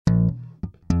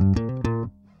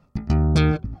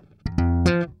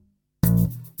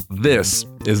This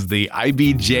is the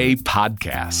IBJ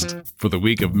podcast for the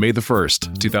week of May the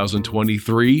 1st,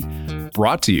 2023,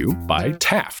 brought to you by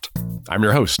Taft. I'm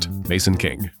your host, Mason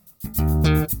King.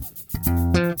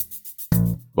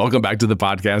 Welcome back to the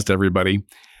podcast, everybody.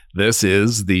 This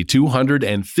is the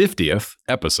 250th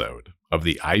episode of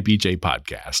the IBJ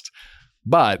podcast,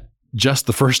 but just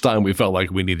the first time we felt like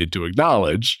we needed to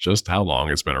acknowledge just how long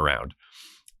it's been around.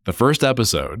 The first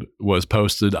episode was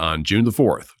posted on June the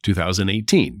 4th,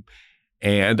 2018.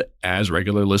 And as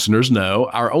regular listeners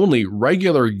know, our only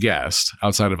regular guest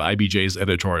outside of IBJ's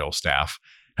editorial staff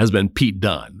has been Pete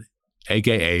Dunn,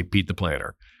 aka Pete the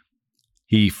Planner.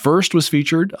 He first was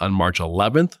featured on March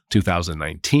 11th,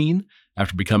 2019,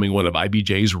 after becoming one of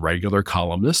IBJ's regular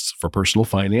columnists for personal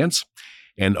finance.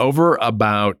 And over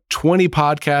about 20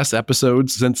 podcast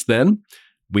episodes since then,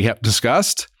 we have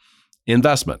discussed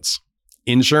investments,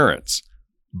 insurance,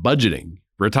 budgeting,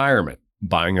 retirement,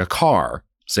 buying a car,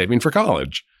 saving for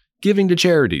college, giving to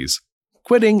charities,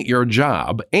 quitting your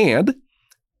job, and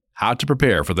how to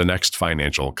prepare for the next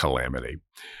financial calamity.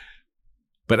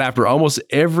 But after almost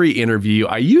every interview,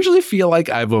 I usually feel like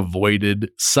I've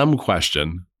avoided some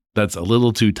question that's a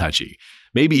little too touchy,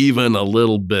 maybe even a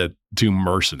little bit too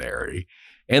mercenary,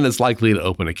 and it's likely to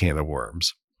open a can of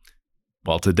worms.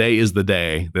 Well, today is the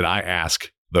day that I ask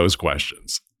those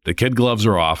questions. The kid gloves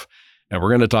are off, and we're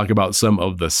going to talk about some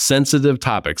of the sensitive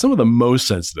topics, some of the most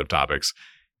sensitive topics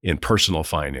in personal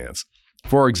finance.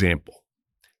 For example,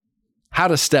 how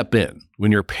to step in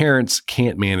when your parents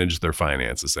can't manage their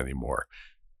finances anymore.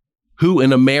 Who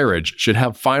in a marriage should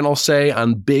have final say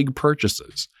on big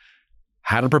purchases?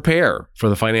 How to prepare for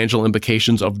the financial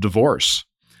implications of divorce.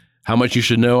 How much you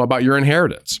should know about your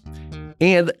inheritance.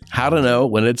 And how to know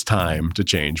when it's time to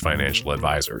change financial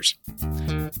advisors.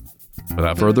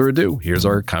 Without further ado, here's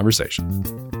our conversation.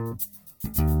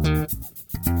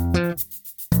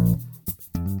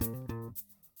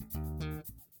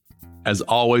 As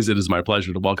always, it is my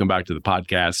pleasure to welcome back to the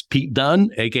podcast, Pete Dunn,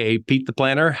 aka Pete the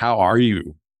Planner. How are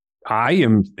you? I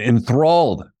am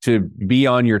enthralled to be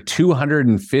on your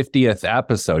 250th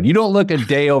episode. You don't look a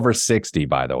day over 60,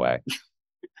 by the way.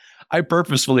 I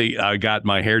purposefully got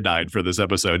my hair dyed for this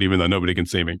episode, even though nobody can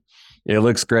see me. It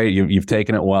looks great. You've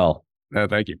taken it well.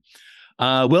 Thank you.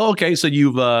 Okay. So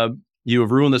you have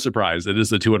ruined the surprise. It is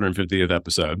the 250th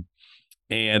episode.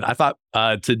 And I thought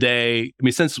today,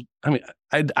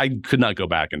 I could not go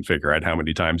back and figure out how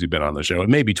many times you've been on the show. It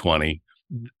may be 20.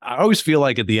 I always feel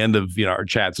like at the end of our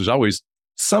chats, there's always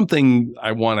something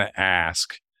I want to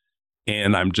ask,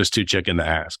 and I'm just too chicken to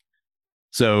ask.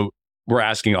 So we're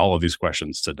asking all of these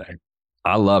questions today.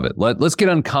 I love it. Let's get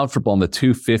uncomfortable on the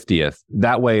 250th.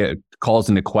 That way it calls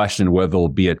into question whether there'll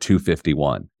be a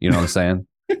 251. You know what I'm saying?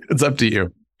 It's up to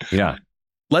you. Yeah.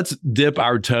 Let's dip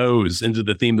our toes into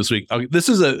the theme this week. Okay, this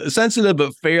is a sensitive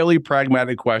but fairly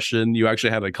pragmatic question. You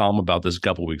actually had a column about this a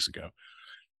couple of weeks ago.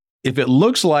 If it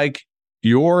looks like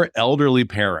your elderly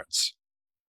parents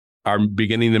are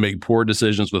beginning to make poor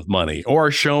decisions with money or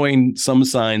are showing some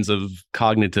signs of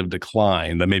cognitive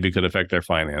decline that maybe could affect their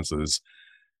finances,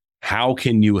 how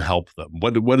can you help them?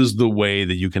 What is the way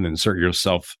that you can insert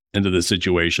yourself into the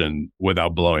situation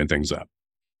without blowing things up?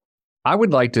 I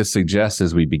would like to suggest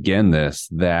as we begin this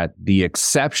that the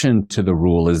exception to the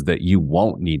rule is that you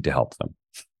won't need to help them.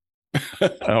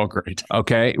 Oh, great.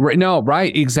 Okay. No,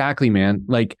 right. Exactly, man.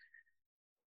 Like,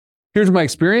 here's my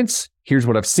experience. Here's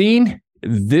what I've seen.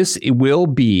 This will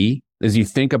be, as you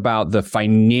think about the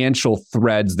financial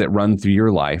threads that run through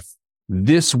your life,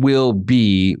 this will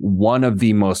be one of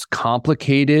the most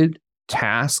complicated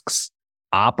tasks,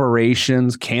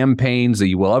 operations, campaigns that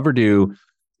you will ever do,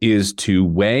 is to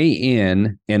weigh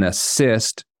in and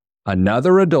assist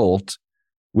another adult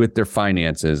with their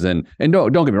finances. And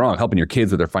don't get me wrong, helping your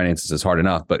kids with their finances is hard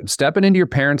enough, but stepping into your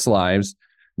parents' lives,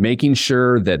 making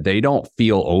sure that they don't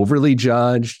feel overly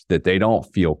judged, that they don't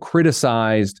feel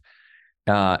criticized,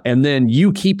 and then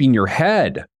you keeping your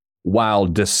head while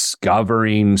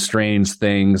discovering strange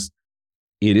things,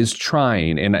 it is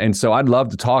trying. And so I'd love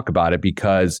to talk about it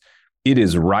because it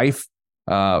is rife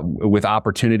with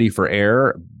opportunity for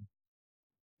error,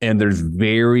 and there's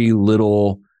very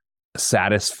little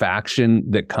satisfaction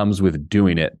that comes with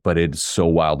doing it, but it's so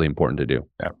wildly important to do.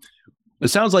 Yeah. It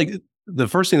sounds like the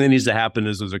first thing that needs to happen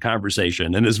is there's a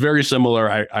conversation, and it's very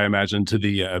similar, I imagine, to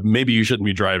the maybe you shouldn't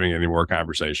be driving anymore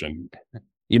conversation.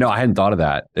 I hadn't thought of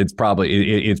that. It's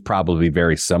probably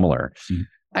very similar.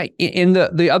 Mm-hmm. And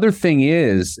the other thing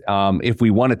is, if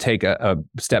we want to take a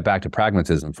step back to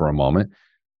pragmatism for a moment,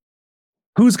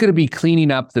 who's going to be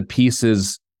cleaning up the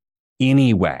pieces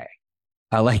anyway?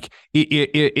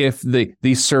 If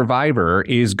the survivor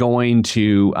is going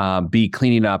to be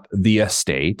cleaning up the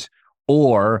estate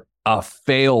or a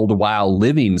failed while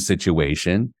living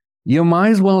situation, you might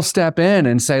as well step in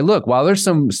and say, look, while there's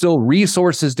some still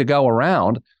resources to go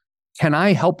around, can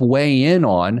I help weigh in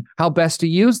on how best to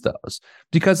use those?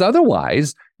 Because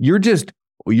otherwise, you're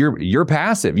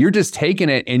passive. You're just taking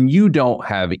it and you don't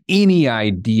have any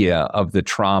idea of the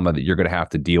trauma that you're going to have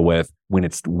to deal with when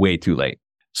it's way too late.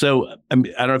 So I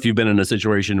don't know if you've been in a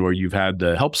situation where you've had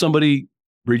to help somebody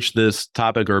reach this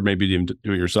topic or maybe even do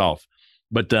it yourself.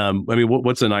 But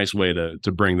what's a nice way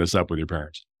to bring this up with your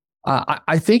parents?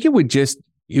 I think it would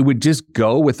just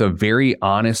go with a very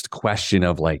honest question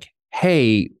of like,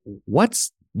 hey,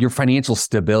 what's your financial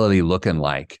stability looking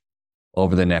like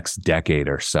over the next decade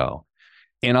or so?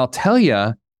 And I'll tell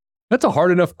you, that's a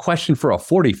hard enough question for a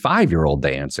 45-year-old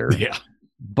to answer. Yeah.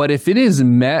 But if it is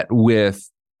met with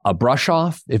a brush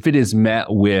off, if it is met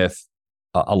with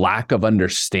a lack of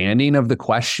understanding of the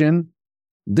question,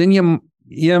 then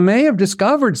you may have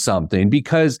discovered something,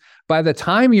 because by the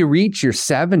time you reach your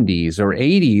 70s or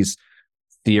 80s,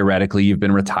 theoretically, you've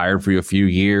been retired for a few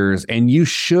years and you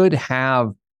should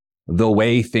have the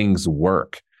way things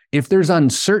work. If there's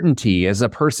uncertainty as a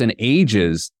person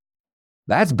ages,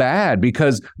 that's bad,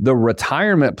 because the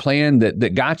retirement plan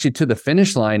that got you to the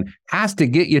finish line has to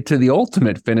get you to the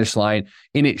ultimate finish line,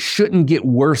 and it shouldn't get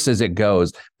worse as it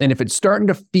goes. And if it's starting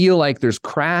to feel like there's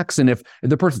cracks, and if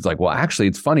the person's like, well, actually,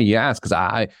 it's funny you ask because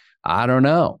I don't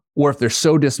know. Or if they're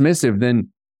so dismissive, then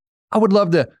I would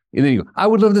love to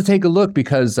take a look,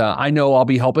 because I know I'll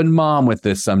be helping mom with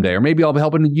this someday, or maybe I'll be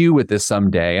helping you with this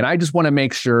someday. And I just want to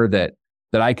make sure that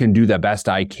I can do the best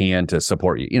I can to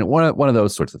support you. One of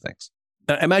those sorts of things.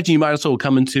 I imagine you might also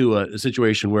come into a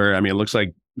situation where, it looks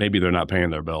like maybe they're not paying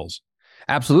their bills.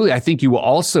 Absolutely. I think you will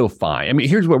also find,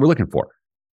 here's what we're looking for.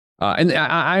 And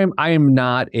I am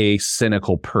not a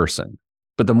cynical person,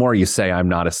 but the more you say I'm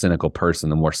not a cynical person,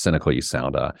 the more cynical you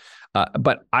sound.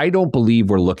 But I don't believe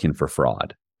we're looking for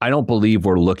fraud. I don't believe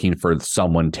we're looking for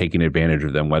someone taking advantage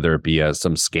of them, whether it be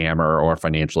some scammer or a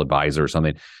financial advisor or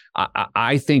something.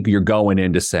 I think you're going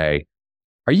in to say,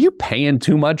 are you paying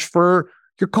too much for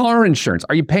your car insurance?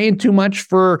 Are you paying too much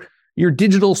for your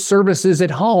digital services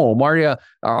at home?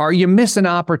 Are you missing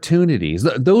opportunities?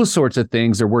 Those sorts of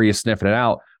things are where you sniffing it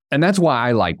out. And that's why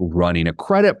I like running a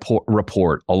credit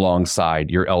report alongside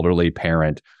your elderly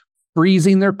parent,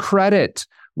 freezing their credit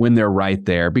when they're right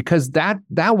there, because that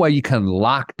way you can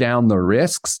lock down the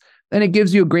risks, and it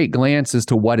gives you a great glance as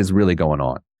to what is really going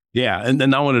on. Yeah. And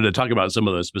then I wanted to talk about some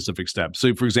of those specific steps.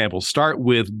 So, for example, start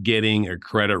with getting a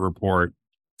credit report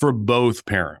for both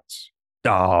parents.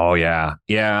 Oh, yeah.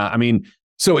 Yeah.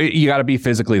 So you got to be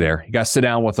physically there. You got to sit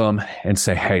down with them and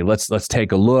say, hey, let's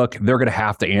take a look. They're going to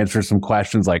have to answer some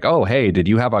questions like, oh, hey, did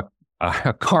you have a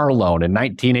car loan in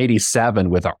 1987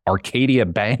 with Arcadia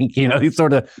Bank? These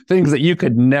sort of things that you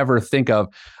could never think of.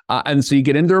 And so you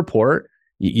get into the report,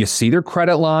 you see their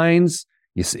credit lines.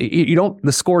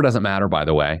 The score doesn't matter, by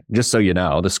the way, just so you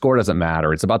know, the score doesn't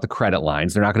matter. It's about the credit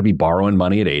lines. They're not going to be borrowing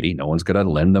money at 80. No one's going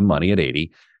to lend them money at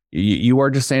 80. You are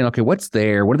just saying, okay, what's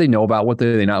there? What do they know about? What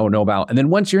do they not know about? And then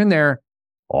once you're in there,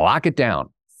 lock it down,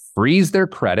 freeze their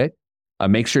credit,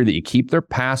 make sure that you keep their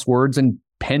passwords and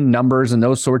PIN numbers and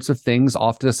those sorts of things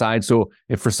off to the side. So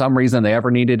if for some reason they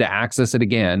ever needed to access it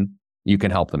again, you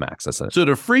can help them access it. So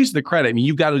to freeze the credit,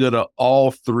 you've got to go to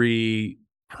all three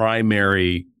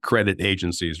primary credit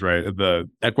agencies, right? The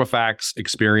Equifax,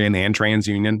 Experian, and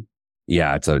TransUnion.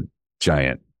 Yeah, it's a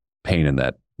giant pain in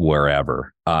that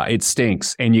wherever. It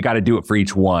stinks, and you got to do it for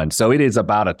each one. So it is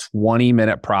about a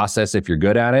 20-minute process if you're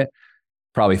good at it,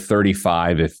 probably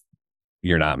 35 if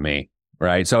you're not me,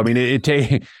 right? So, it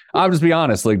takes, I'll just be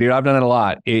honest, dude, I've done it a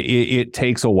lot. It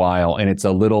takes a while, and it's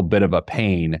a little bit of a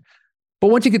pain.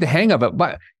 But once you get the hang of it,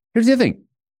 but here's the other thing,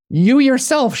 you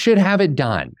yourself should have it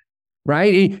done,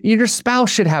 right? Your spouse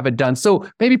should have it done. So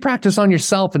maybe practice on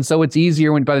yourself, and so it's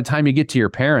easier by the time you get to your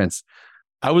parents.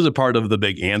 I was a part of the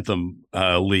big Anthem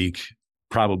leak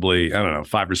probably,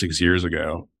 5 or 6 years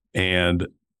ago. And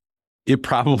it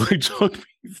probably took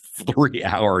me 3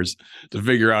 hours to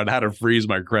figure out how to freeze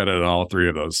my credit on all three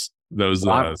of those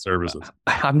services.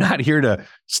 I'm not here to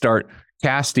start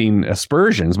casting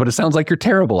aspersions, but it sounds like you're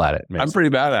terrible at it, Mason. I'm pretty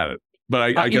bad at it,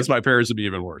 but I guess my parents would be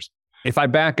even worse. If I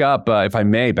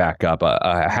may back up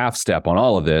a half step on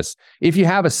all of this, if you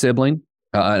have a sibling,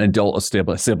 an adult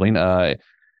sibling,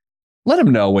 let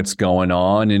them know what's going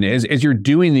on. And as you're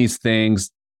doing these things,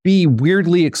 be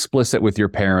weirdly explicit with your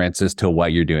parents as to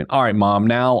what you're doing. All right, Mom,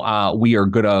 now we are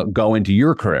going to go into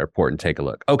your credit report and take a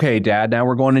look. Okay, Dad, now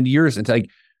we're going into yours. It's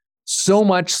like, so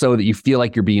much so that you feel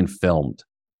like you're being filmed.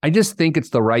 I just think it's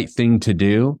the right thing to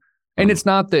do. And it's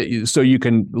not that so you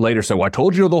can later say, well, I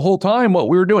told you the whole time what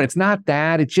we were doing. It's not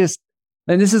that. It's just,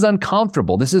 and this is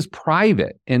uncomfortable. This is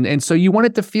private. And so you want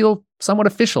it to feel somewhat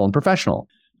official and professional.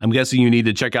 I'm guessing you need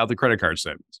to check out the credit card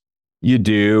statements. You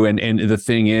do. And the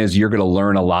thing is, you're going to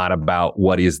learn a lot about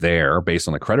what is there based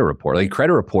on the credit report. Like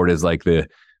credit report is like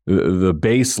the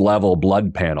base level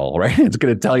blood panel, right? It's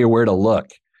going to tell you where to look.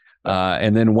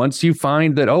 And then once you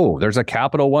find that, oh, there's a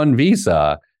Capital One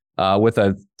Visa with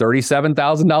a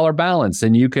 $37,000 balance,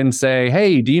 and you can say,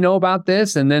 hey, do you know about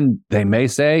this? And then they may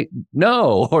say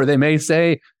no, or they may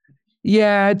say,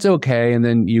 yeah, it's okay. And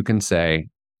then you can say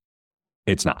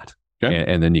it's not. Okay.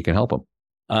 And then you can help them.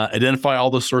 Identify all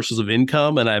the sources of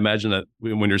income. And I imagine that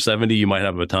when you're 70, you might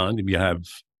have a ton. You have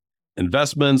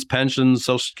investments, pensions,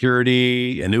 Social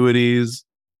Security, annuities.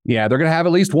 Yeah, they're going to have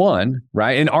at least one,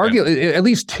 right? And argue at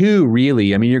least two,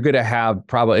 really. I mean, you're going to have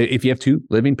probably, if you have two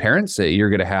living parents, you're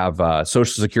going to have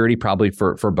Social Security probably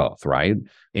for both, right?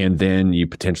 And then you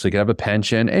potentially could have a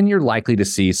pension, and you're likely to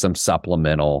see some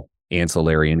supplemental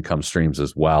ancillary income streams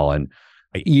as well. And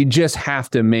you just have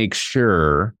to make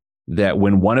sure that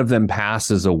when one of them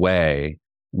passes away,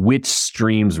 which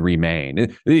streams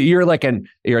remain. You're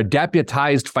a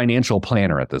deputized financial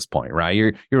planner at this point, right?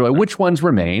 You're like, which ones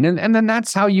remain? And then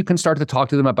that's how you can start to talk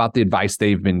to them about the advice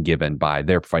they've been given by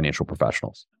their financial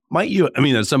professionals. Might you,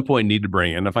 at some point need to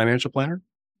bring in a financial planner?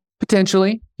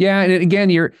 Potentially. Yeah. And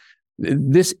again,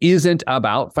 this isn't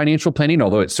about financial planning,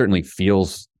 although it certainly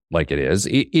feels like it is.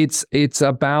 It's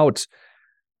about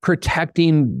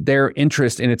protecting their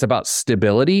interest, and it's about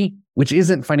stability, which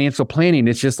isn't financial planning.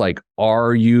 It's just like,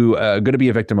 are you going to be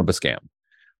a victim of a scam?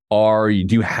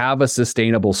 Do you have a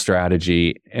sustainable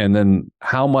strategy? And then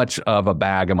how much of a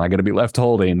bag am I going to be left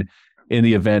holding in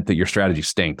the event that your strategy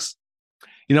stinks?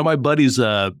 My buddy's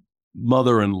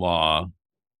mother-in-law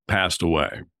passed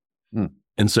away.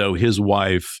 And so his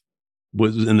wife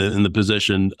was in the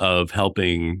position of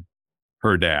helping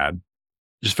her dad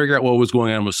just figure out what was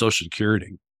going on with Social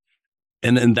Security.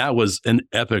 And that was an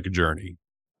epic journey.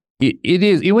 It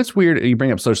is. What's weird, you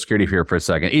bring up Social Security here for a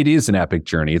second. It is an epic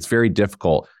journey. It's very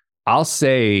difficult. I'll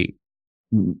say,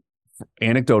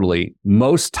 anecdotally,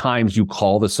 most times you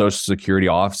call the Social Security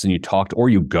office and you talk to, or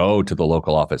you go to the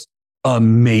local office,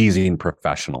 amazing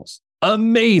professionals.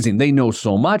 Amazing. They know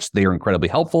so much. They are incredibly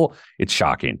helpful. It's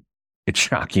shocking. It's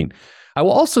shocking. I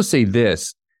will also say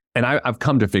this, and I've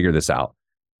come to figure this out.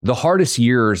 The hardest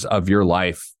years of your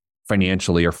life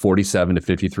financially are 47 to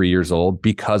 53 years old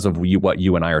because of what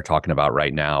you and I are talking about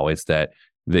right now, is that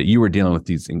you were dealing with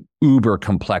these uber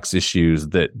complex issues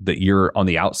that you're on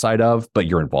the outside of, but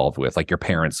you're involved with, like your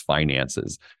parents'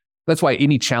 finances. That's why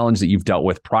any challenge that you've dealt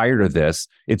with prior to this,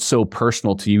 it's so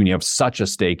personal to you and you have such a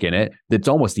stake in it that it's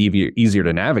almost easier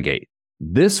to navigate.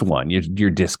 This one, you're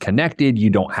disconnected, you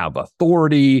don't have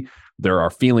authority, there are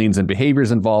feelings and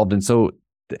behaviors involved. And so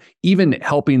even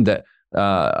helping the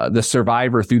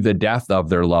survivor through the death of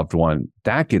their loved one,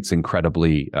 that gets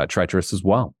incredibly treacherous as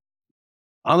well.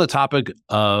 On the topic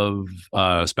of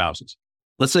spouses,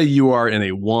 let's say you are in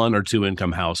a 1 or 2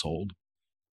 income household.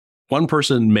 One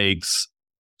person makes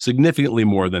significantly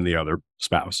more than the other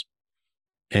spouse.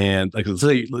 And like, let's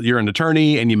say you're an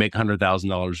attorney and you make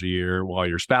 $100,000 a year, while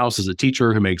your spouse is a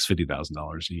teacher who makes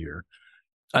 $50,000 a year.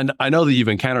 And I know that you've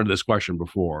encountered this question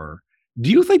before. Do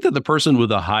you think that the person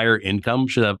with a higher income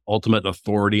should have ultimate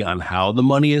authority on how the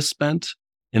money is spent,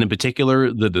 and in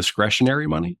particular, the discretionary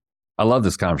money? I love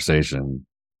this conversation.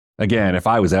 Again, if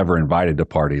I was ever invited to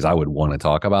parties, I would want to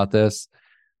talk about this,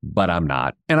 but I'm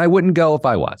not. And I wouldn't go if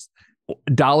I was.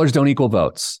 Dollars don't equal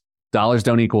votes. Dollars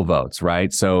don't equal votes,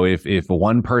 right? So if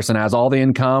one person has all the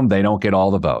income, they don't get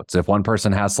all the votes. If one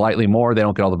person has slightly more, they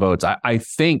don't get all the votes. I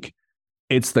think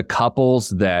it's the couples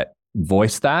that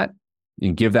voice that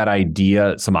and give that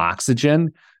idea some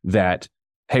oxygen that,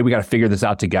 hey, we got to figure this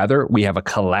out together. We have a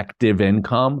collective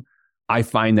income. I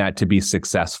find that to be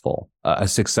successful, a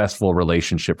successful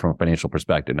relationship from a financial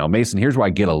perspective. Now, Mason, here's where I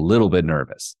get a little bit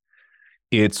nervous.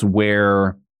 It's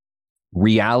where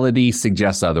reality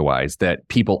suggests otherwise, that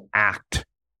people act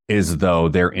as though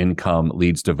their income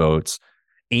leads to votes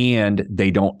and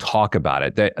they don't talk about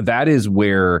it. That is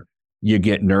where you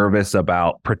get nervous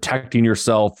about protecting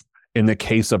yourself in the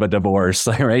case of a divorce,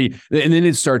 right? And then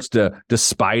it starts to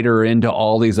spider into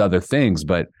all these other things.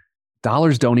 But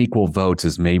dollars don't equal votes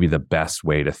is maybe the best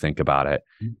way to think about it.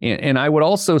 And I would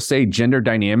also say gender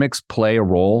dynamics play a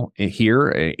role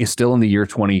here. Is still in the year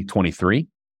 2023,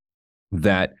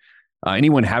 that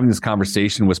anyone having this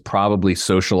conversation was probably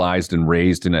socialized and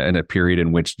raised in a period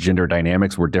in which gender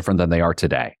dynamics were different than they are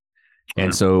today.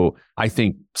 And so I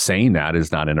think saying that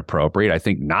is not inappropriate. I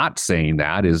think not saying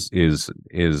that is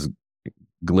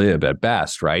glib at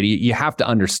best, right? You have to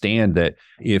understand that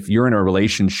if you're in a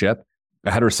relationship, a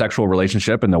heterosexual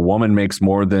relationship, and the woman makes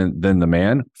more than the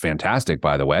man, fantastic,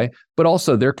 by the way. But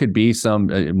also there could be some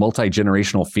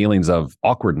multi-generational feelings of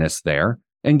awkwardness there,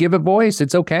 and give it voice.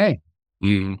 It's okay.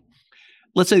 Mm.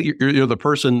 Let's say you're the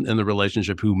person in the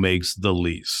relationship who makes the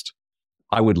least.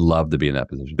 I would love to be in that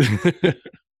position.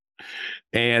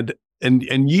 and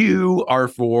you are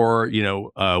for,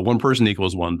 one person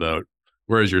equals one vote,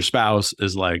 whereas your spouse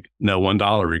is like, no,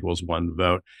 $1 equals one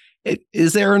vote.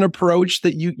 Is there an approach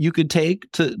that you could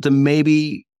take to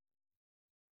maybe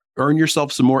earn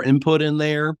yourself some more input in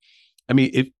there? I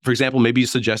mean, if, for example, maybe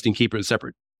suggesting keeping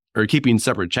separate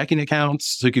checking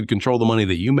accounts so you could control the money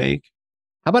that you make.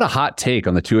 How about a hot take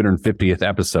on the 250th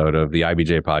episode of the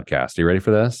IBJ podcast? Are you ready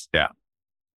for this? Yeah.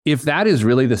 If that is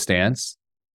really the stance,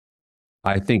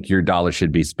 I think your dollar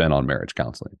should be spent on marriage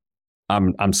counseling.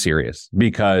 I'm serious,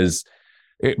 because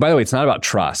by the way, it's not about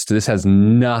trust. This has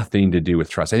nothing to do with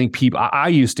trust. I think I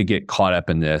used to get caught up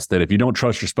in this, that if you don't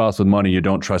trust your spouse with money, you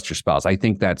don't trust your spouse. I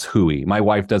think that's hooey. My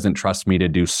wife doesn't trust me to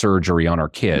do surgery on our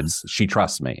kids. She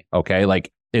trusts me. Okay.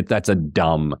 That's a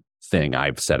dumb thing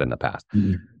I've said in the past.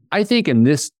 Mm-hmm. I think in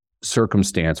this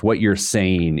circumstance, what you're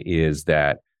saying is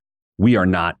that we are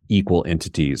not equal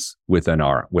entities within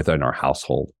our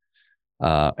household.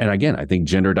 And again, I think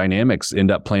gender dynamics end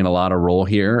up playing a lot of role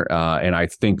here. And I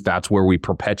think that's where we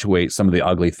perpetuate some of the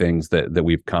ugly things that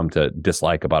we've come to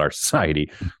dislike about our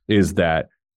society, is that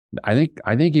I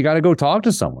think you got to go talk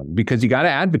to someone, because you got to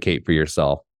advocate for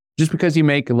yourself. Just because you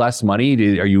make less money,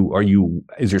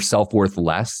 is your self-worth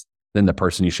less than the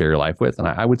person you share your life with? And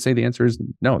I would say the answer is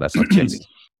no, that's not the case.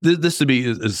 This to me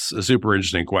is a super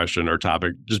interesting question or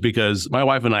topic, just because my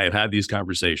wife and I have had these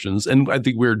conversations, and I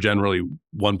think we're generally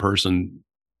one person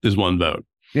is one vote.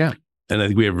 Yeah. And I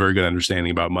think we have a very good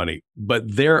understanding about money.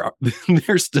 But there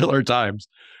still are times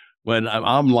when I'm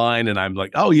online and I'm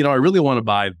like, oh, I really want to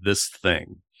buy this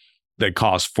thing that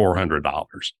costs $400.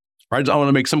 Right? I want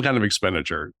to make some kind of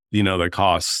expenditure, that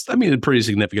costs, a pretty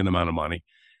significant amount of money.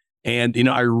 And,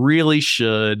 I really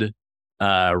should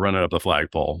run it up the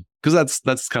flagpole, because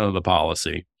that's kind of the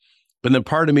policy. But then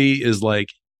part of me is like,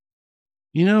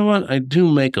 you know what? I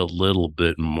do make a little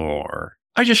bit more.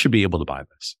 I just should be able to buy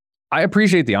this. I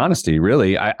appreciate the honesty,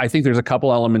 really. I think there's a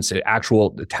couple elements,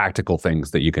 actual tactical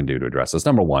things that you can do to address this.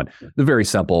 Number one, the very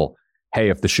simple, hey,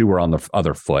 if the shoe were on the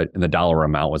other foot and the dollar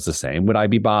amount was the same, would I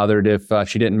be bothered if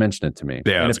she didn't mention it to me?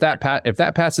 Yeah, and if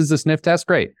that passes the sniff test,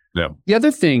 great. Yeah. The other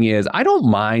thing is, I don't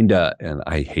mind, and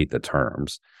I hate the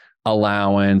terms,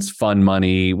 allowance, fund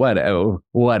money,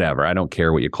 whatever. I don't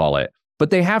care what you call it, but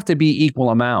they have to be equal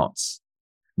amounts.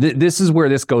 This is where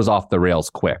this goes off the rails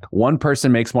quick. One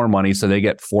person makes more money, so they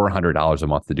get $400 a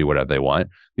month to do whatever they want.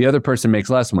 The other person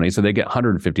makes less money, so they get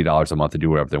 $150 a month to do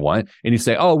whatever they want. And you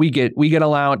say, oh, we get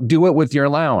allowance, do it with your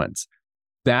allowance.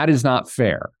 That is not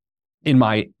fair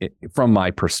from my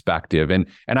perspective. And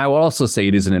I will also say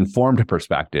it is an informed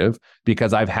perspective,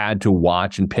 because I've had to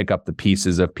watch and pick up the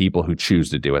pieces of people who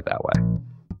choose to do it that way.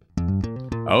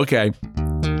 Okay,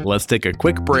 let's take a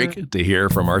quick break to hear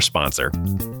from our sponsor.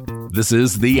 This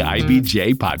is the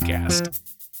IBJ Podcast.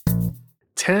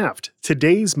 Taft,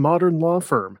 today's modern law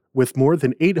firm. With more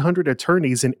than 800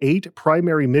 attorneys in 8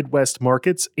 primary Midwest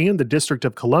markets and the District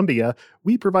of Columbia,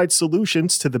 we provide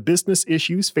solutions to the business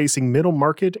issues facing middle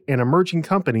market and emerging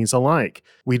companies alike.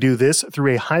 We do this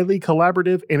through a highly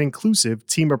collaborative and inclusive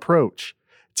team approach.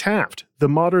 Taft, the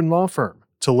modern law firm.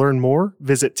 To learn more,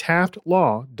 visit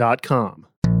taftlaw.com.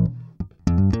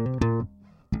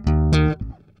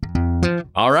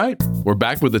 All right, we're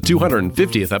back with the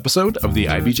 250th episode of the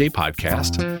IBJ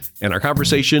Podcast and our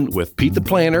conversation with Pete the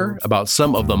Planner about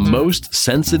some of the most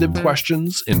sensitive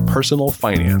questions in personal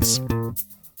finance.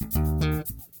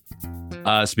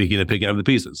 Speaking of picking up the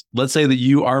pieces, let's say that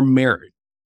you are married,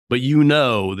 but you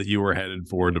know that you are headed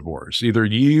for a divorce. Either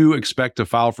you expect to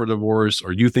file for divorce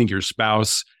or you think your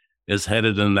spouse is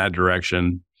headed in that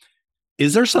direction.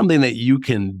 Is there something that you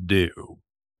can do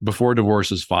before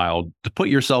divorce is filed to put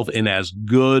yourself in as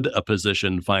good a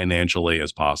position financially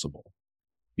as possible?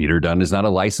 Peter Dunn is not a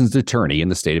licensed attorney in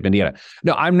the state of Indiana.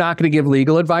 No, I'm not going to give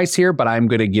legal advice here, but I'm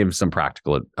going to give some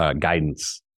practical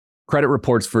guidance. Credit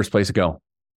report's first place to go.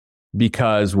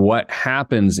 Because what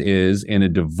happens is in a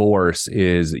divorce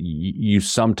is you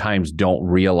sometimes don't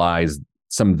realize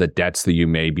some of the debts that you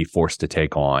may be forced to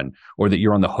take on, or that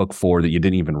you're on the hook for that you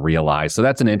didn't even realize. So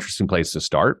that's an interesting place to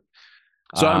start.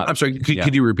 So I'm sorry,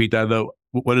 could you repeat that though?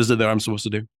 What is it that I'm supposed to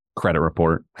do? Credit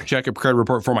report. Check a credit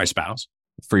report for my spouse?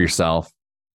 For yourself.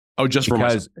 Oh, just for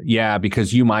myself.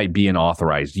 Because you might be an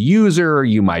authorized user,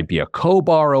 you might be a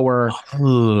co-borrower.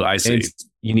 Oh, I see.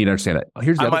 You need to understand that.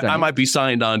 Here's the other thing. I might be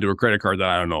signed on to a credit card that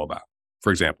I don't know about,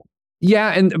 for example. Yeah.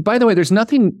 And by the way, there's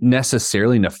nothing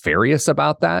necessarily nefarious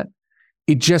about that.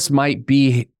 It just might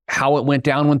be how it went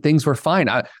down when things were fine.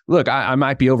 I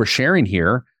might be oversharing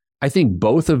here. I think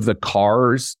both of the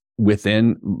cars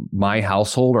within my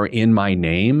household are in my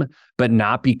name, but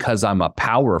not because I'm a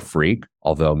power freak,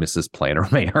 although Mrs. Planner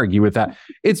may argue with that.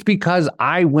 It's because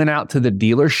I went out to the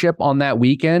dealership on that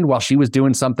weekend while she was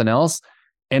doing something else.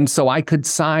 And so I could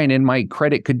sign and my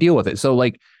credit could deal with it. So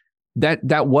like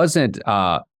that wasn't,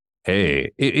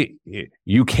 hey,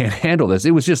 you can't handle this.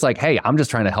 It was just like, hey, I'm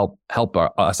just trying to help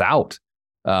us out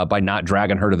by not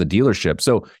dragging her to the dealership.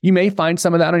 So you may find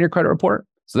some of that on your credit report.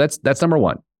 So that's number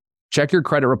one. Check your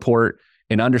credit report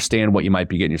and understand what you might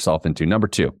be getting yourself into. Number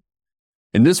two,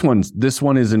 and this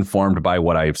one is informed by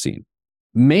what I have seen.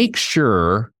 Make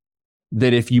sure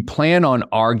that if you plan on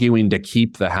arguing to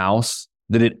keep the house,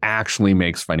 that it actually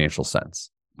makes financial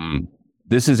sense.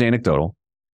 This is anecdotal.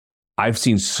 I've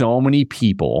seen so many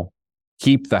people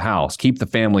keep the house, keep the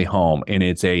family home, and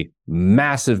it's a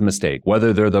massive mistake,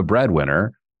 whether they're the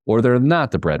breadwinner or they're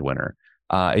not the breadwinner.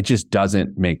 It just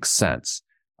doesn't make sense.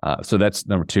 So that's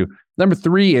number two. Number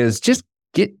three is just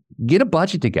get a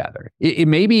budget together. It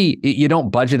maybe you don't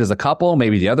budget as a couple,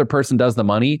 maybe the other person does the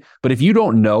money, but if you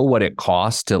don't know what it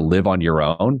costs to live on your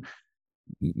own,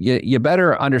 you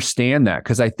better understand that,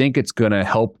 because I think it's going to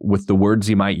help with the words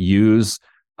you might use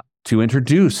to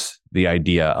introduce the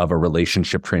idea of a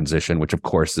relationship transition, which of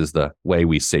course is the way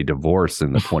we say divorce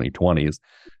in the 2020s.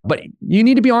 But you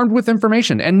need to be armed with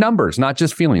information and numbers, not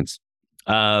just feelings.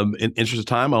 In interest of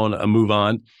time, I want to move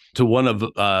on to one of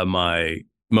my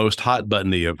most hot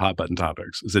button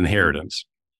topics is inheritance.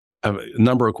 I have a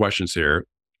number of questions here.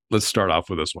 Let's start off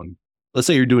with this one. Let's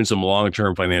say you're doing some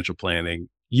long-term financial planning.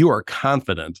 You are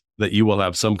confident that you will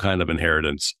have some kind of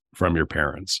inheritance from your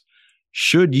parents.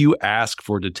 Should you ask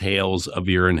for details of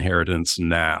your inheritance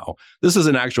now? This is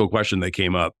an actual question that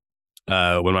came up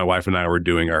when my wife and I were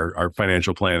doing our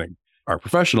financial planning. Our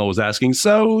professional was asking,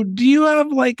 so do you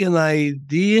have like an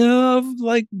idea of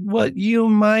like what you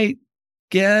might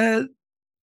get?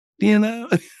 You know,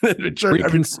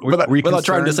 without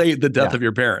trying to say the death of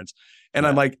your parents. And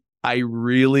I'm like, I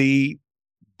really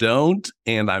don't.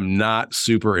 And I'm not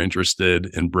super interested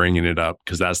in bringing it up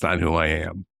because that's not who I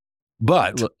am.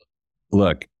 But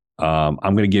look, I'm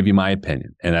going to give you my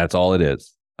opinion, and that's all it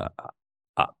is.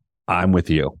 I'm with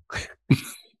you.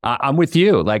 I'm with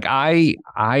you. Like I'm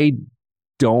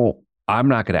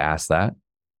not going to ask that.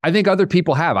 I think other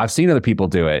people have. I've seen other people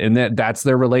do it, and that's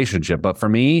their relationship. But for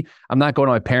me, I'm not going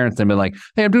to my parents and be like,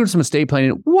 "Hey, I'm doing some estate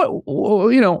planning. What,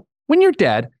 when you're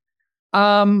dead,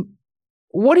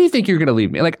 what do you think you're going to leave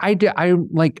me?" Like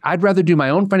I'd rather do my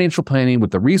own financial planning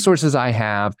with the resources I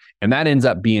have, and that ends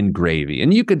up being gravy.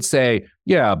 And you could say,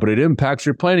 "Yeah, but it impacts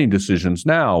your planning decisions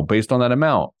now based on that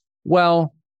amount."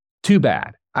 Well, too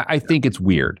bad. I think it's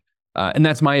weird. And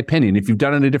that's my opinion. If you've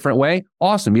done it a different way,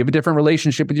 awesome. You have a different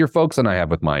relationship with your folks than I have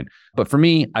with mine. But for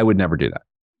me, I would never do that.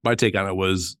 My take on it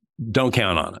was don't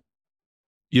count on it.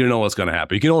 You don't know what's going to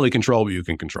happen. You can only control what you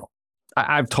can control.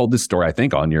 I've told this story, I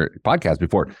think, on your podcast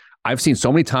before. I've seen so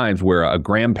many times where a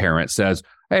grandparent says,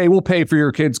 "Hey, we'll pay for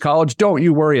your kids' college. Don't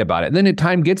you worry about it." And then the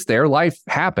time gets there, life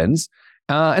happens,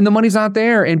 and the money's not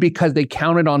there. And because they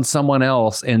counted on someone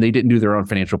else and they didn't do their own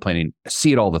financial planning, I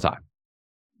see it all the time.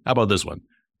 How about this one?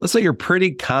 Let's say you're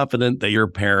pretty confident that your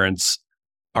parents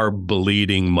are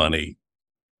bleeding money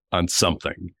on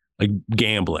something like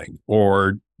gambling,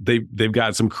 or they've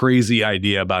got some crazy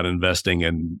idea about investing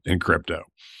in crypto,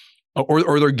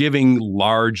 or they're giving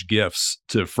large gifts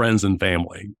to friends and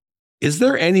family. Is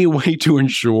there any way to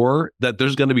ensure that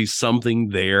there's going to be something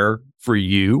there for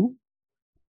you?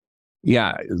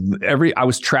 Yeah, I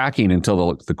was tracking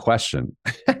until the question.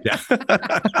 Yeah.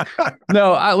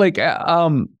 No,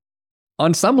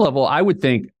 on some level, I would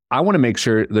think I want to make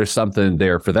sure there's something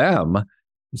there for them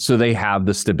so they have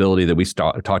the stability that we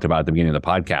talked about at the beginning of the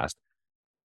podcast.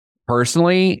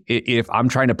 Personally, if I'm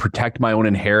trying to protect my own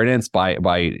inheritance by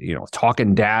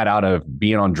talking dad out of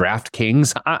being on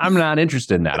DraftKings, I'm not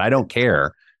interested in that. I don't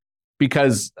care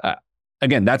because,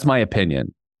 again, that's my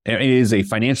opinion. It is a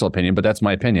financial opinion, but that's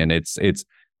my opinion. It's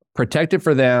protected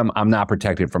for them. I'm not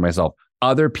protected for myself.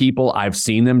 Other people, I've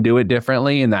seen them do it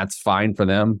differently, and that's fine for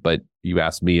them. But you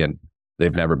asked me, and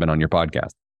they've never been on your podcast.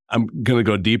 I'm going to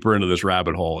go deeper into this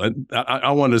rabbit hole. And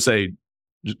I want to say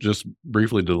just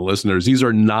briefly to the listeners, these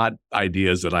are not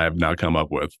ideas that I have now come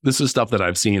up with. This is stuff that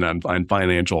I've seen on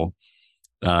financial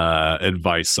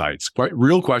advice sites, quite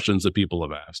real questions that people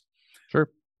have asked. Sure.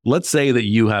 let's say that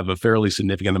you have a fairly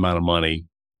significant amount of money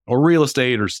or real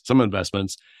estate or some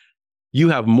investments. You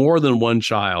have more than one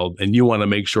child and you want to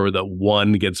make sure that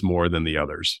one gets more than the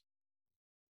others.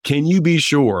 Can you be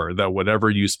sure that whatever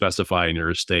you specify in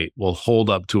your estate will hold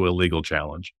up to a legal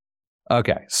challenge?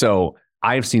 Okay. So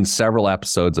I've seen several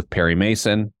episodes of Perry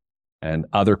Mason and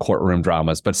other courtroom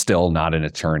dramas, but still not an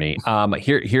attorney.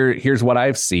 Here's what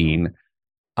I've seen.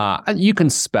 You can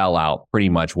spell out pretty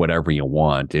much whatever you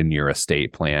want in your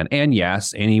estate plan. And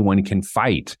yes, anyone can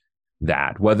fight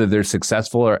that. Whether they're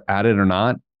successful at it or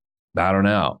not, I don't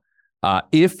know.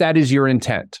 If that is your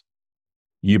intent,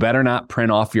 you better not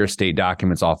print off your estate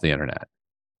documents off the internet.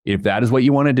 If that is what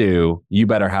you want to do, you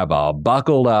better have a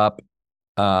buckled up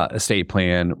estate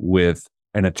plan with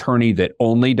an attorney that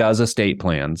only does estate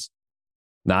plans,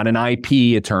 not an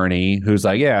IP attorney who's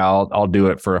like, yeah, I'll do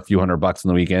it for a few $100 on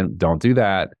the weekend. Don't do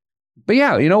that. But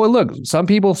yeah, you know what? Look, some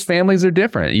people's families are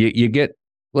different. You get,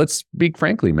 let's speak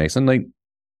frankly, Mason, like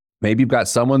maybe you've got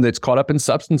someone that's caught up in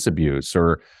substance abuse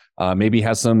or maybe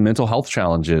has some mental health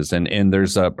challenges and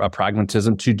there's a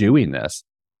pragmatism to doing this.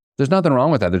 There's nothing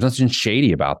wrong with that. There's nothing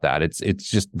shady about that. It's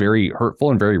just very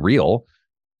hurtful and very real.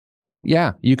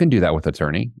 Yeah, you can do that with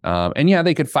attorney. And yeah,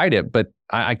 they could fight it, but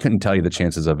I couldn't tell you the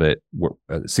chances of it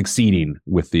succeeding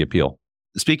with the appeal.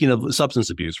 Speaking of substance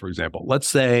abuse, for example, let's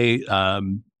say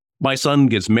my son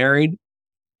gets married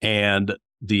and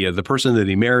the person that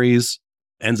he marries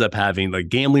ends up having a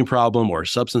gambling problem or a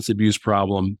substance abuse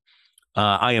problem.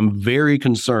 I am very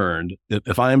concerned that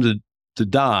if I am to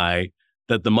die,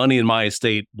 that the money in my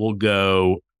estate will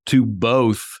go to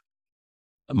both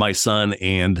my son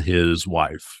and his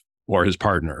wife or his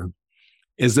partner.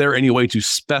 Is there any way to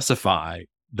specify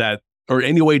that or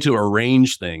any way to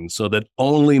arrange things so that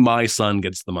only my son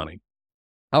gets the money?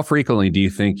 How frequently do you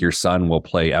think your son will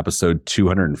play episode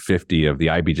 250 of the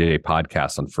IBJ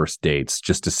podcast on first dates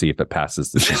just to see if it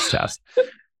passes the test?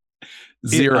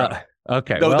 Zero.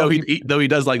 Okay. Though he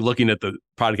does like looking at the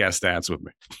podcast stats with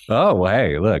me. Oh, well,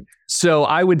 hey, look. So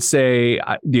I would say,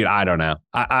 dude, I don't know.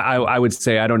 I would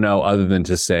say I don't know other than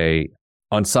to say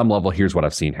on some level, here's what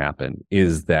I've seen happen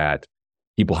is that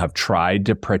people have tried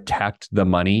to protect the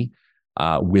money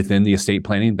within the estate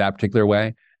planning that particular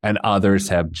way, and others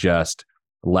have just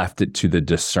left it to the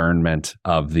discernment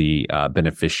of the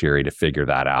beneficiary to figure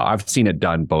that out. I've seen it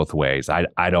done both ways.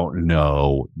 I don't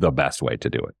know the best way to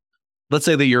do it. Let's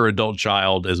say that your adult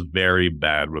child is very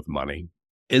bad with money.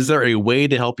 Is there a way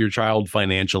to help your child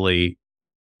financially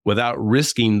without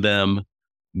risking them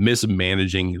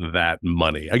mismanaging that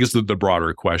money? I guess the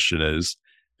broader question is,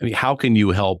 how can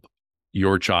you help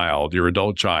your child, your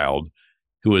adult child,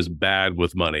 who is bad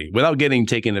with money without getting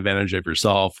taken advantage of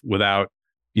yourself, without,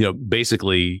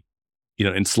 basically,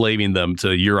 enslaving them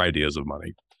to your ideas of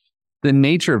money? The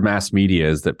nature of mass media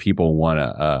is that people want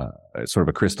a sort of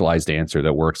a crystallized answer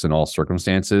that works in all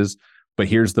circumstances. But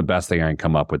here's the best thing I can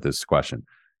come up with this question.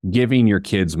 Giving your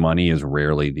kids money is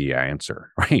rarely the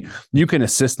answer, right? You can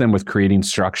assist them with creating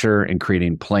structure and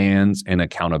creating plans and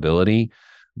accountability,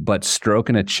 but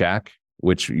stroking a check,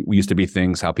 which used to be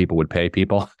things how people would pay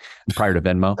people prior to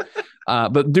Venmo,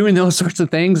 but doing those sorts of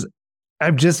things,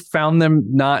 I've just found them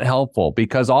not helpful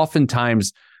because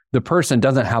oftentimes the person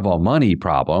doesn't have a money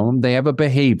problem. They have a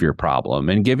behavior problem,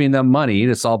 and giving them money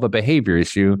to solve a behavior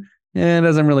issue, it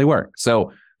doesn't really work.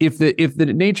 So if the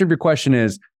nature of your question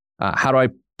is, how do I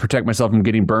protect myself from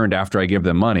getting burned after I give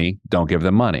them money? Don't give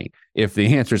them money. If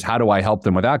the answer is, how do I help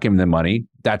them without giving them money?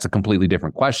 That's a completely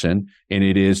different question. And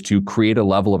it is to create a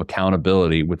level of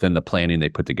accountability within the planning they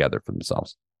put together for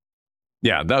themselves.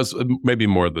 Yeah, that was maybe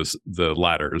more the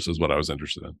latter is what I was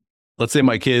interested in. Let's say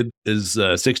my kid is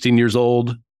 16 years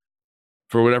old.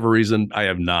 For whatever reason, I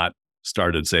have not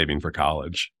started saving for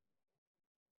college.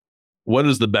 What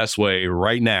is the best way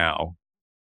right now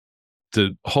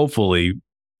to hopefully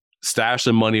stash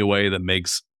some money away that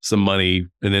makes some money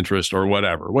and interest or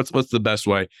whatever? What's the best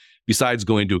way besides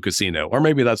going to a casino? Or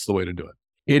maybe that's the way to do it.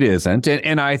 It isn't.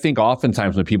 And I think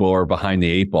oftentimes when people are behind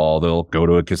the eight ball, they'll go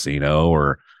to a casino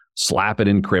or slap it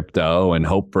in crypto and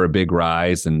hope for a big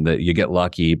rise and that you get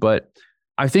lucky. But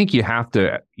I think you have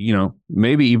to,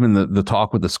 maybe even the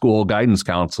talk with the school guidance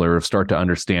counselor, start to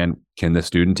understand, can the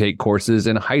student take courses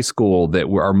in high school that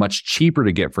are much cheaper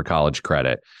to get for college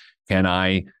credit? Can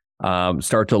I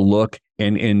start to look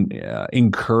and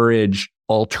encourage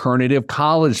alternative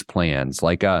college plans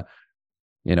like a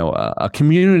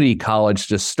community college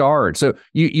to start? So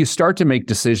you start to make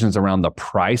decisions around the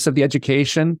price of the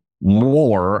education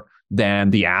more than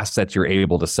the assets you're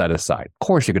able to set aside. Of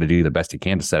course, you're going to do the best you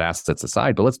can to set assets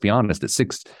aside, but let's be honest,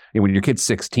 when your kid's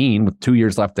 16 with 2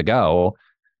 years left to go,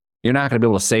 you're not going to be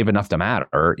able to save enough to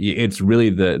matter. It's really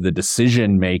the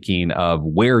decision making of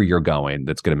where you're going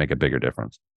that's going to make a bigger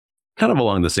difference. Kind of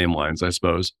along the same lines, I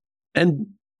suppose, and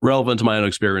relevant to my own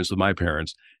experience with my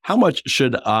parents. How much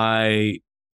should I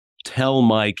tell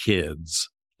my kids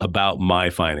about my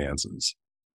finances?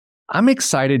 I'm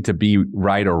excited to be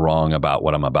right or wrong about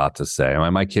what I'm about to say.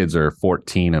 My kids are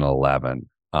 14 and 11,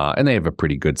 and they have a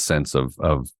pretty good sense of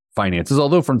finances,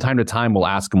 although from time to time we'll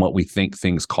ask them what we think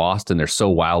things cost, and they're so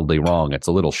wildly wrong. It's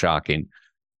a little shocking.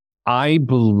 I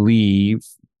believe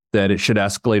that it should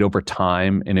escalate over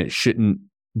time, and it shouldn't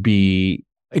be,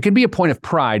 it can be a point of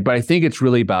pride, but I think it's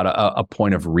really about a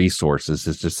point of resources,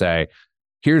 is to say,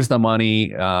 here's the money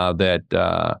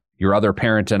that your other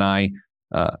parent and I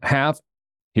have.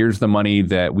 Here's the money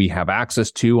that we have access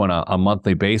to on a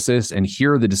monthly basis. And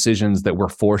here are the decisions that we're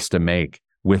forced to make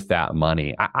with that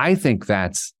money. I think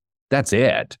that's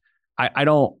it. I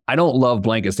don't love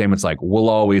blanket statements like, we'll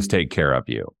always take care of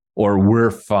you or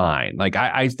we're fine. Like,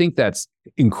 I think that's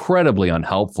incredibly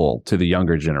unhelpful to the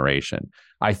younger generation.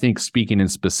 I think speaking in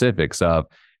specifics of,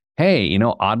 hey,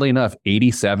 oddly enough,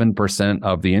 87%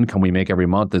 of the income we make every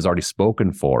month is already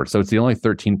spoken for. So it's the only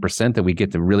 13% that we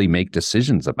get to really make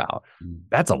decisions about.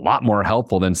 That's a lot more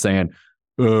helpful than saying,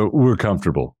 we're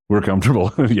comfortable. We're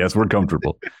comfortable. Yes, we're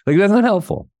comfortable. Like, that's not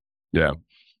helpful. Yeah.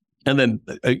 And then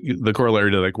the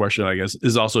corollary to that question, I guess,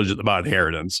 is also just about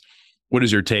inheritance. What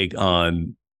is your take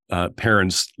on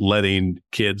parents letting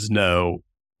kids know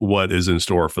what is in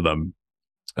store for them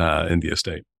in the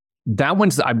estate? That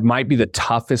might be the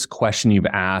toughest question you've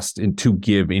asked and to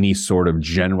give any sort of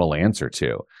general answer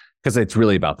to, because it's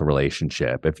really about the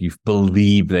relationship. If you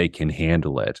believe they can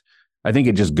handle it, I think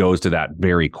it just goes to that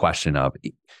very question of,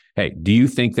 hey, do you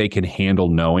think they can handle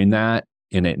knowing that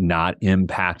and it not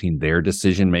impacting their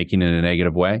decision making in a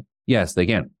negative way? Yes, they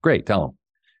can. Great, tell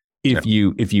them. If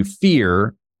you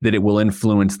fear that it will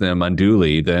influence them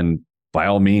unduly, then by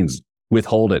all means,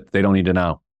 withhold it. They don't need to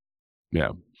know. Yeah,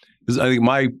 because I think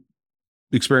my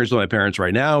experience with my parents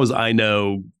right now is I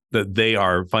know that they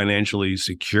are financially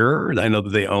secure. I know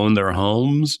that they own their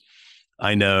homes.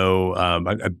 I know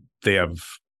they have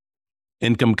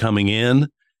income coming in,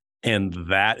 and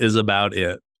that is about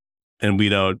it. And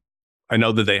I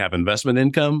know that they have investment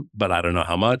income, but I don't know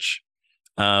how much.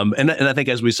 And I think,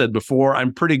 as we said before,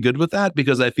 I'm pretty good with that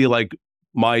because I feel like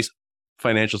my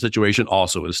financial situation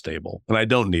also is stable and I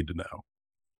don't need to know.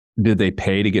 Did they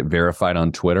pay to get verified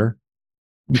on Twitter?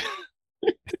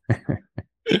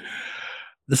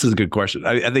 This is a good question.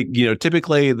 I think,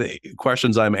 typically the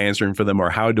questions I'm answering for them are,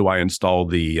 how do I install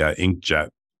the inkjet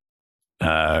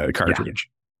cartridge?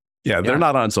 Yeah, they're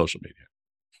not on social media.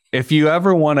 If you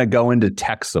ever want to go into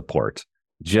tech support,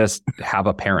 just have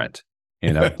a parent.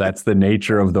 That's the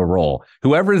nature of the role.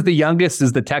 Whoever is the youngest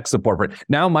is the tech support.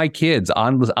 Now my kids,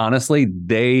 honestly,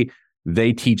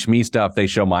 they teach me stuff. They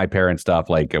show my parents stuff.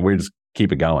 Like, we just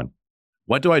keep it going.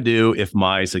 What do I do if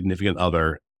my significant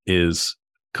other is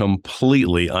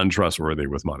completely untrustworthy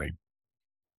with money?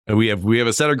 And we have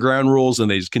a set of ground rules,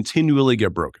 and they just continually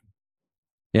get broken.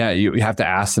 Yeah, you have to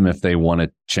ask them if they want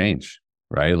to change,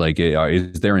 right? Like,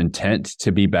 is their intent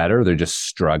to be better? They're just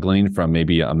struggling from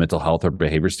maybe a mental health or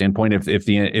behavior standpoint. If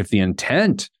the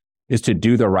intent is to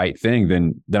do the right thing,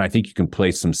 then I think you can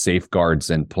place some safeguards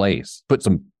in place. Put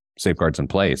some safeguards in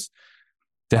place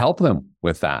to help them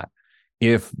with that.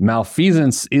 If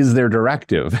malfeasance is their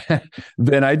directive,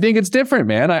 then I think it's different,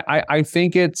 man. I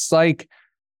think it's like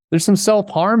there's some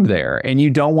self-harm there, and you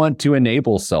don't want to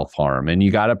enable self-harm, and you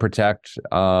got to protect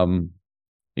the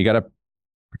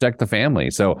family.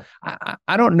 So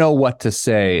I don't know what to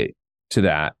say to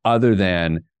that other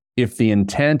than, if the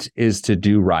intent is to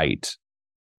do right,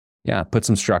 yeah, put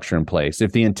some structure in place.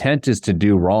 If the intent is to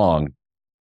do wrong,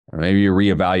 maybe you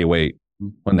reevaluate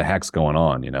when the heck's going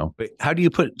on, But how do you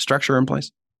put structure in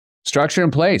place? Structure in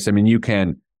place. I mean, you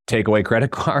can take away credit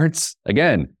cards.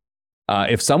 Again,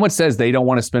 if someone says they don't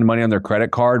want to spend money on their credit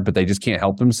card, but they just can't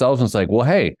help themselves, and it's like, well,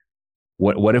 hey,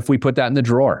 what if we put that in the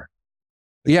drawer?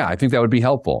 Yeah, I think that would be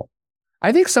helpful.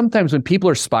 I think sometimes when people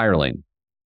are spiraling,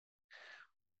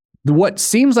 what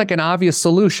seems like an obvious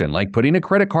solution, like putting a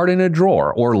credit card in a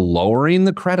drawer or lowering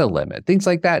the credit limit, things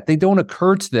like that, they don't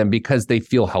occur to them because they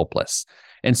feel helpless.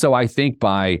 And so I think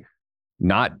by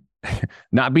not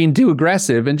being too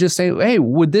aggressive and just say, hey,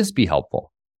 would this be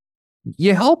helpful?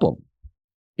 You help them.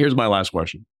 Here's my last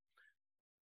question.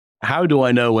 How do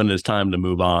I know when it's time to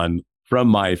move on from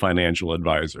my financial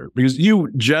advisor? Because you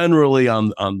generally on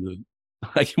the,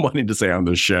 I keep wanting to say on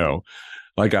the show,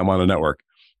 like I'm on a network,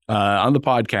 on the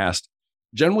podcast,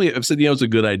 generally I've said, it's a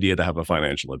good idea to have a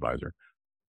financial advisor.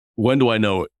 When do I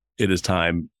know it is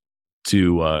time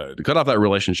to cut off that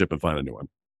relationship and find a new one?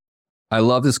 I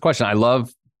love this question. I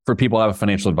love for people to have a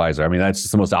financial advisor. I mean, that's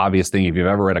just the most obvious thing. If you've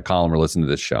ever read a column or listened to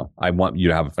this show, I want you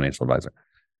to have a financial advisor.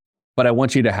 But I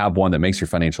want you to have one that makes your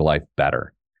financial life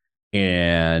better.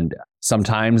 And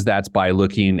sometimes that's by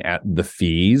looking at the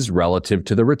fees relative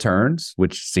to the returns,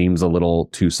 which seems a little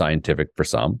too scientific for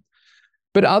some.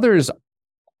 But others,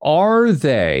 are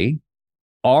they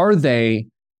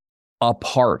a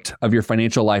part of your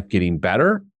financial life getting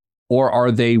better? Or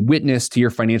are they witness to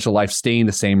your financial life staying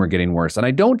the same or getting worse? And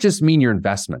I don't just mean your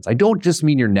investments. I don't just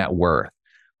mean your net worth.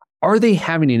 Are they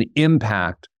having an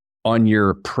impact on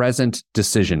your present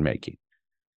decision-making?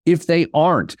 If they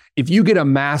aren't, if you get a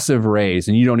massive raise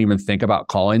and you don't even think about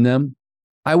calling them,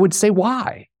 I would say,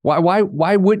 why?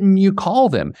 Why wouldn't you call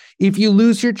them? If you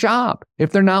lose your job,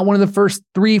 if they're not one of the first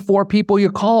 3-4 people you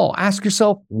call, ask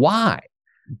yourself, why?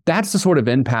 That's the sort of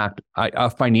impact a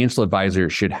financial advisor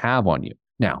should have on you.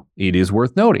 Now, it is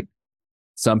worth noting,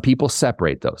 some people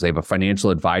separate those. They have a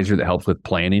financial advisor that helps with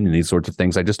planning and these sorts of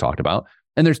things I just talked about.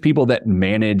 And there's people that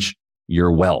manage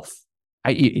your wealth.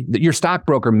 Your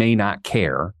stockbroker may not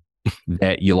care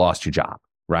that you lost your job,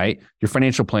 right? Your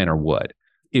financial planner would.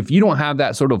 If you don't have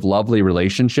that sort of lovely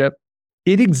relationship,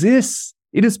 it exists.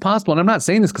 It is possible. And I'm not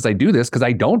saying this because I do this, because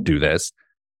I don't do this.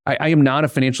 I am not a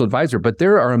financial advisor, but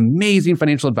there are amazing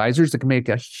financial advisors that can make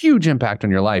a huge impact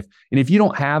on your life. And if you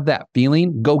don't have that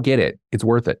feeling, go get it. It's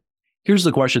worth it. Here's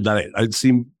the question that I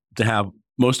seem to have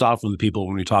most often with people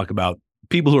when we talk about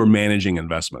people who are managing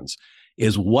investments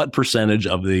is what percentage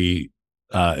of the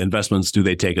investments do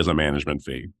they take as a management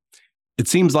fee? It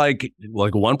seems like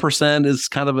 1% is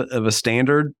kind of a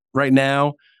standard right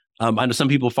now. I know some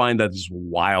people find that's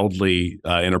wildly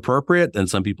inappropriate, and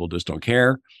some people just don't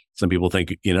care. Some people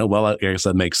think, well, I guess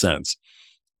that makes sense.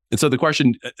 And so the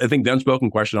question, I think the unspoken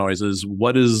question always is,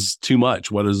 what is too much?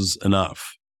 What is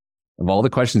enough? Of all the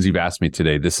questions you've asked me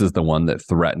today, this is the one that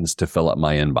threatens to fill up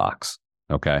my inbox.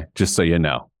 Okay. Just so you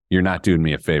know, you're not doing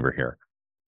me a favor here.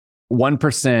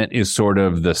 1% is sort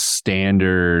of the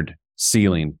standard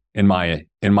ceiling in my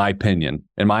opinion.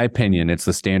 In my opinion, it's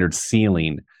the standard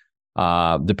ceiling.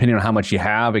 Depending on how much you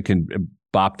have, it can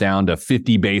bop down to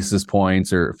 50 basis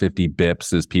points or 50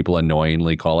 bips, as people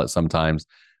annoyingly call it sometimes,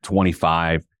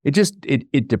 25.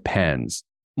 It depends.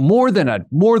 More than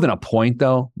a point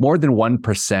though, more than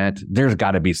 1%, there's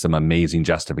got to be some amazing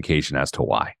justification as to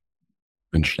why.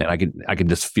 And I can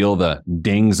just feel the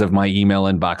dings of my email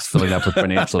inbox filling up with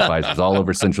financial advisors all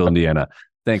over Central Indiana.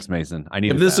 Thanks, Mason. I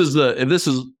need. If this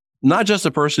is not just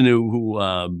a person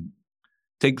who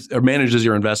takes or manages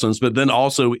your investments, but then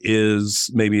also is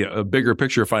maybe a bigger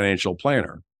picture financial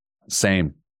planner.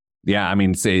 Same. Yeah. I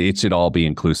mean, it should all be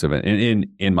inclusive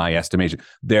in my estimation.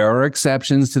 There are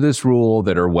exceptions to this rule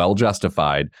that are well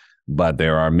justified, but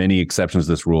there are many exceptions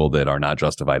to this rule that are not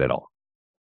justified at all.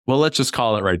 Well, let's just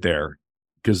call it right there,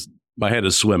 because my head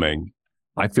is swimming.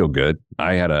 I feel good.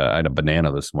 I had a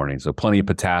banana this morning, so plenty of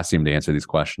potassium to answer these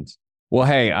questions. Well,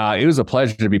 hey, it was a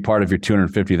pleasure to be part of your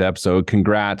 250th episode.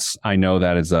 Congrats. I know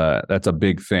that's a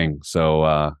big thing.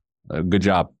 So good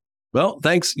job. Well,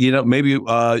 thanks. Maybe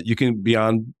you can be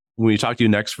on when we talk to you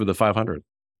next for the 500.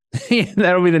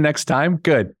 That'll be the next time.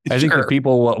 Good. I think the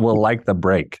people will like the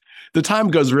break. The time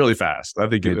goes really fast. I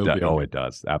think it does. Oh, it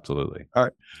does. Absolutely. All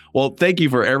right. Well, thank you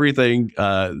for everything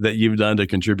that you've done to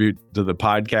contribute to the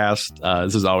podcast.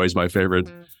 This is always my favorite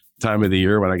time of the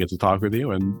year when I get to talk with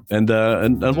you, and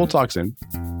we'll talk soon.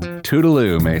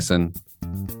 Toodaloo, Mason.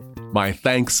 My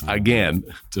thanks again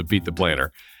to Pete the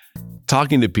Planner.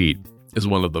 Talking to Pete is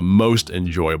one of the most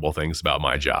enjoyable things about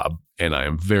my job, and I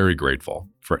am very grateful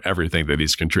for everything that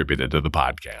he's contributed to the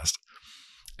podcast.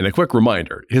 And a quick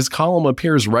reminder, his column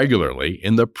appears regularly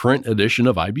in the print edition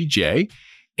of IBJ,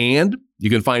 and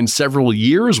you can find several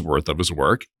years' worth of his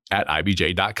work at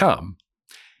ibj.com.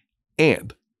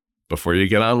 And before you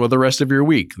get on with the rest of your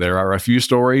week, there are a few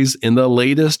stories in the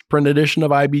latest print edition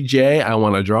of IBJ I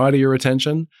want to draw to your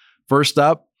attention. First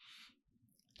up,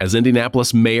 as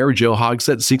Indianapolis Mayor Joe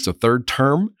Hogsett seeks a third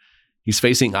term, he's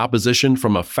facing opposition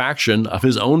from a faction of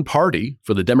his own party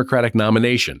for the Democratic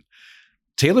nomination.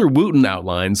 Taylor Wooten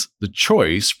outlines the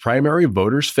choice primary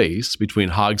voters face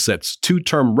between Hogsett's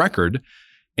 2-term record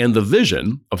and the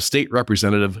vision of State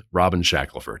Representative Robin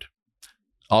Shackelford.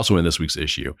 Also in this week's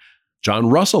issue, John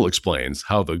Russell explains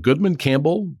how the Goodman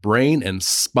Campbell Brain and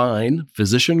Spine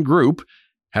Physician Group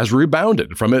has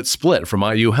rebounded from its split from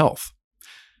IU Health.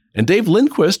 And Dave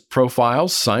Lindquist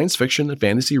profiles science fiction and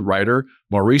fantasy writer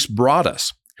Maurice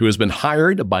Broaddus, who has been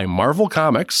hired by Marvel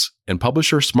Comics and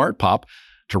publisher Smart Pop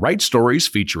to write stories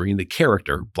featuring the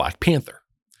character Black Panther.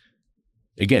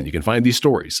 Again, you can find these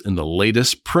stories in the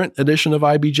latest print edition of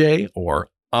IBJ or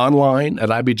online at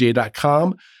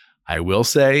ibj.com. I will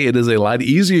say it is a lot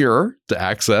easier to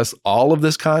access all of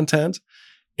this content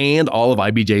and all of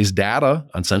IBJ's data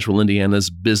on Central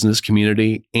Indiana's business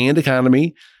community and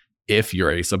economy if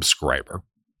you're a subscriber.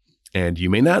 And you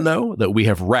may not know that we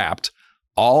have wrapped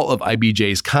all of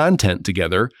IBJ's content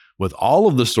together with all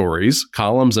of the stories,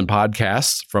 columns, and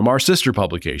podcasts from our sister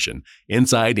publication,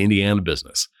 Inside Indiana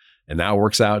Business. And now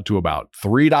works out to about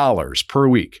 $3 per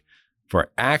week for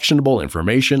actionable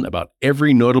information about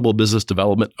every notable business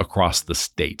development across the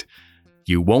state.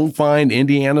 You won't find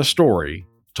Indiana's story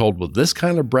told with this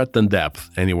kind of breadth and depth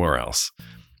anywhere else.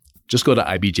 Just go to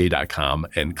ibj.com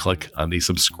and click on the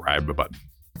subscribe button.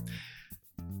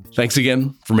 Thanks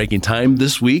again for making time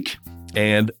this week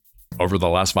and over the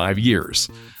last 5 years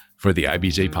for the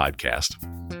IBJ podcast.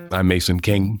 I'm Mason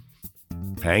King.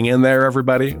 Hang in there,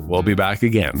 everybody. We'll be back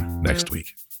again next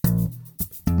week.